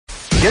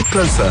Get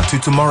closer to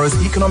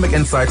tomorrow's economic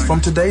insights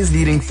from today's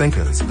leading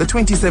thinkers. The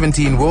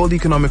 2017 World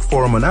Economic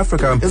Forum on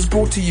Africa is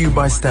brought to you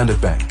by Standard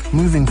Bank.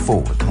 Moving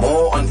forward.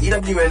 More on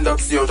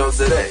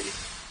ewn.co.za.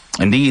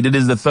 Indeed, it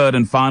is the third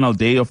and final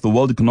day of the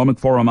World Economic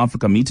Forum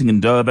Africa meeting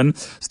in Durban.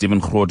 Stephen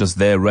Grootes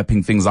there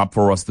wrapping things up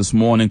for us this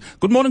morning.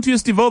 Good morning to you,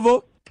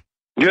 Stivovo.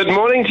 Good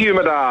morning to you,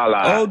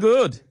 Madala. All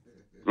good.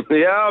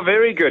 Yeah,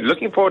 very good.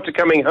 Looking forward to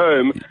coming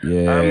home.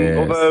 Yes.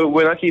 Although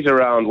when Aki's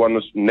around, one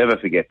must never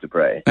forget to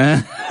pray.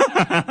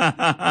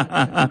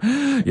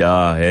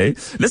 Yeah, hey.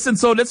 Listen,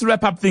 so let's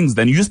wrap up things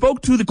then. You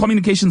spoke to the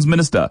Communications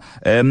Minister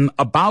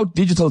about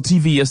digital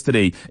TV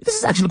yesterday. This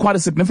is actually quite a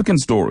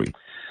significant story.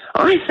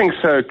 I think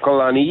so,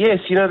 Kolani. Yes,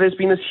 there's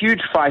been this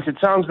huge fight. It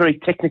sounds very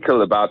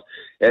technical about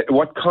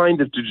what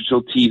kind of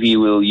digital TV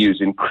we'll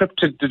use,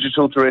 encrypted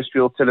digital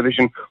terrestrial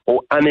television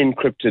or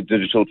unencrypted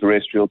digital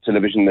terrestrial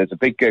television. There's a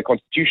big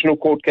constitutional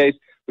court case.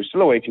 We're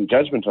still awaiting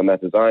judgment on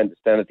that, as I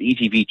understand it. The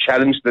ETV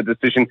challenged the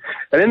decision.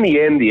 And in the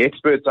end, the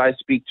experts I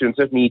speak to, and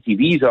certainly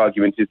ETV's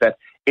argument, is that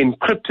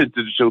encrypted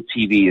digital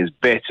TV is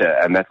better,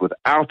 and that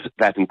without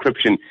that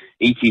encryption,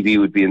 ETV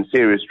would be in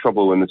serious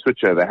trouble when the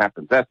switchover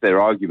happens. That's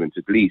their argument,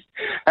 at least.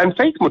 And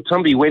Faith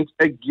Mutambi went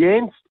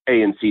against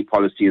ANC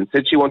policy and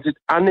said she wanted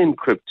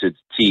unencrypted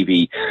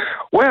TV.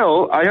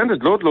 Well, I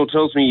understood, Lord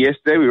tells me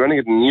yesterday, we were running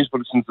it in the news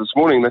bulletins this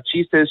morning, that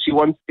she says she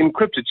wants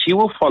encrypted. She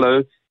will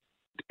follow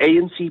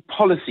ANC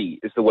policy,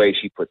 is the way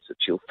she puts it.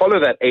 She'll follow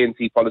that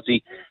ANC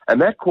policy,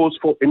 and that calls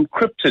for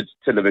encrypted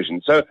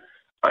television. So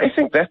I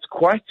think that's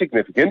quite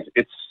significant.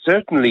 It's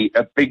certainly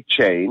a big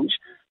change,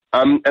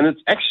 and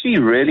it's actually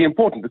really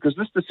important because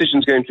this decision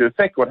is going to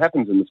affect what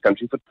happens in this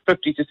country for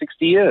 50 to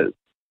 60 years.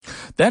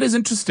 That is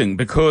interesting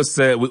because,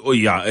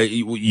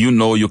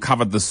 you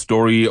covered the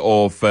story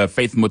of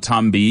Faith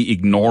Mutambi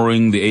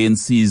ignoring the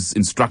ANC's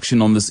instruction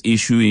on this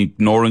issue,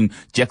 ignoring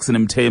Jackson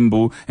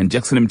Mthembu, and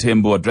Jackson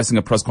Mthembu addressing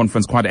a press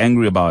conference quite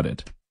angry about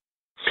it.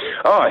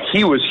 Oh,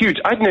 he was huge.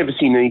 I'd never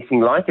seen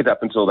anything like it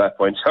up until that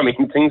point. I mean,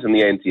 things in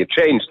the ANC have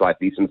changed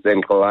slightly since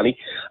then, Kolani.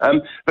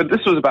 But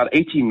this was about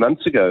 18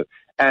 months ago,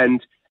 and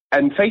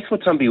Faith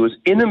Mutambi was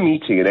in a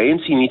meeting, an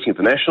ANC meeting at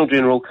the National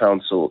General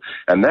Council,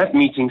 and that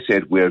meeting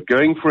said, we're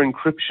going for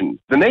encryption.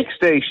 The next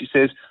day she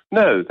says,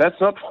 no, that's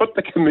not what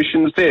the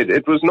Commission said.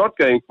 It was not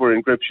going for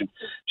encryption.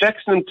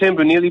 Jackson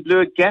Mthembu nearly blew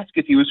a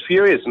gasket. He was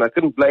furious, and I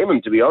couldn't blame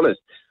him, to be honest.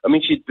 I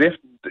mean, she'd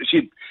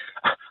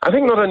I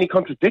think not only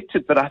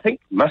contradicted, but I think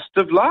must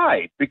have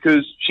lied,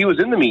 because she was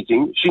in the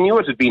meeting, she knew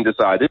what had been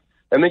decided,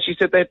 and then she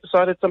said they had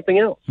decided something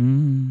else.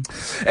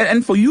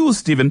 And for you,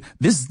 Stephen,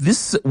 this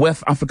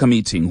WEF Africa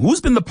meeting,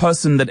 who's been the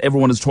person that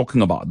everyone is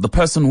talking about? The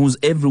person who's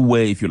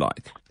everywhere, if you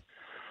like?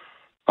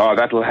 Oh,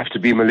 that'll have to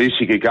be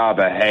Malusi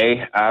Gigaba,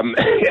 hey?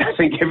 I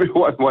think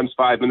everyone wants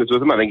 5 minutes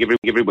with him. I think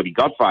everybody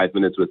got 5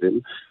 minutes with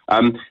him.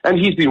 And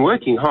he's been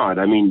working hard.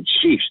 I mean,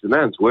 sheesh, the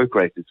man's work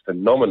rate is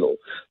phenomenal.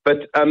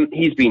 But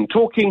he's been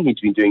talking, he's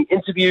been doing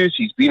interviews,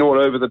 he's been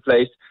all over the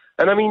place.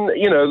 And I mean,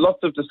 lots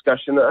of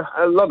discussion,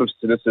 a lot of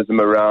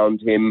cynicism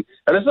around him.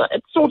 And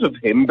it's sort of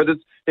him, but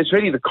it's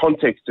really the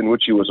context in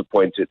which he was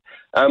appointed.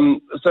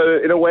 So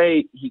in a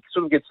way, he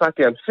sort of gets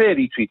slightly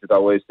unfairly treated, I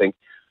always think.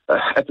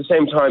 At the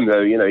same time,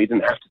 though, he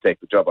didn't have to take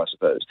the job, I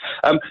suppose.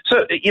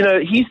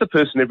 He's the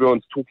person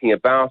everyone's talking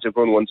about,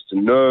 everyone wants to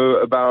know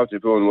about,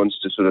 everyone wants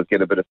to sort of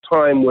get a bit of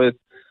time with.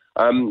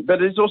 But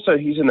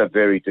he's in a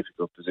very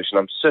difficult position.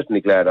 I'm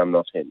certainly glad I'm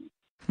not him.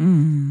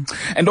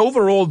 And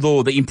overall,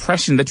 though, the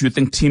impression that you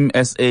think Team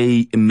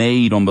SA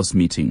made on this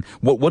meeting,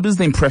 what is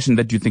the impression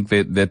that you think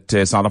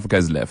that South Africa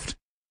has left?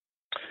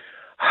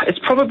 It's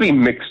probably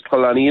mixed,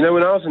 Kolani.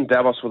 When I was in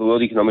Davos for the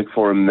World Economic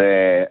Forum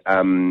there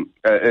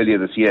earlier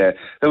this year,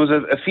 there was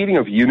a feeling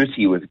of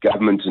unity with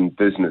government and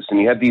business.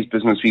 And you had these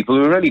business people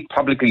who were really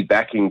publicly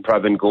backing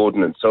Pravin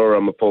Gordhan and Cyril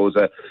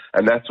Ramaphosa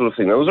and that sort of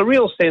thing. There was a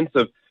real sense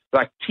of,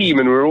 team,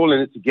 and we're all in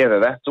it together,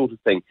 that sort of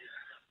thing.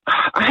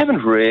 I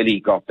haven't really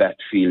got that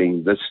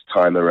feeling this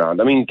time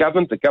around. I mean,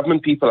 the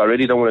government people, I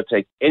really don't want to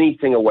take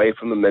anything away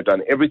from them. They've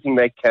done everything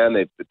they can.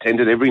 They've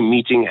attended every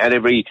meeting, had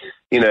every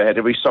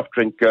soft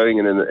drink going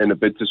in a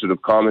bid to sort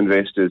of calm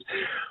investors.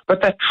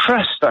 But that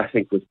trust, I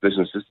think, with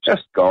business is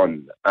just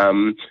gone.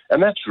 And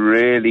that's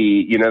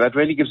really, that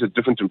really gives a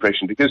different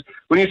impression, because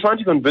when you're trying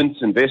to convince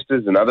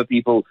investors and other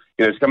people,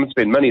 to come and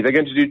spend money, they're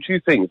going to do two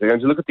things. They're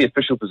going to look at the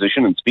official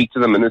position and speak to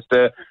the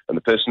minister and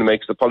the person who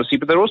makes the policy,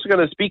 but they're also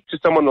going to speak to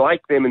someone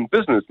like them in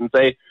business and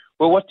say,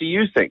 well, what do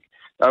you think?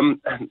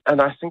 And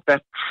I think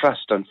that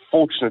trust,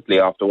 unfortunately,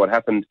 after what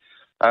happened,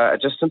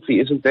 just simply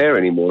isn't there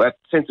anymore. That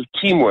sense of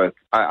teamwork,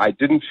 I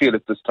didn't feel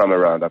it this time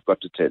around, I've got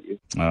to tell you.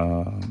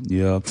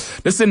 Yeah.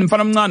 Listen,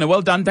 Mfanamncane,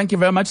 well done. Thank you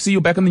very much. See you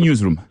back in the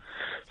newsroom.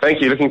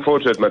 Thank you. Looking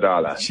forward to it,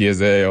 Madala.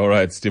 Cheers. All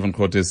right. Stephen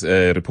Grootes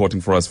reporting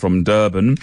for us from Durban.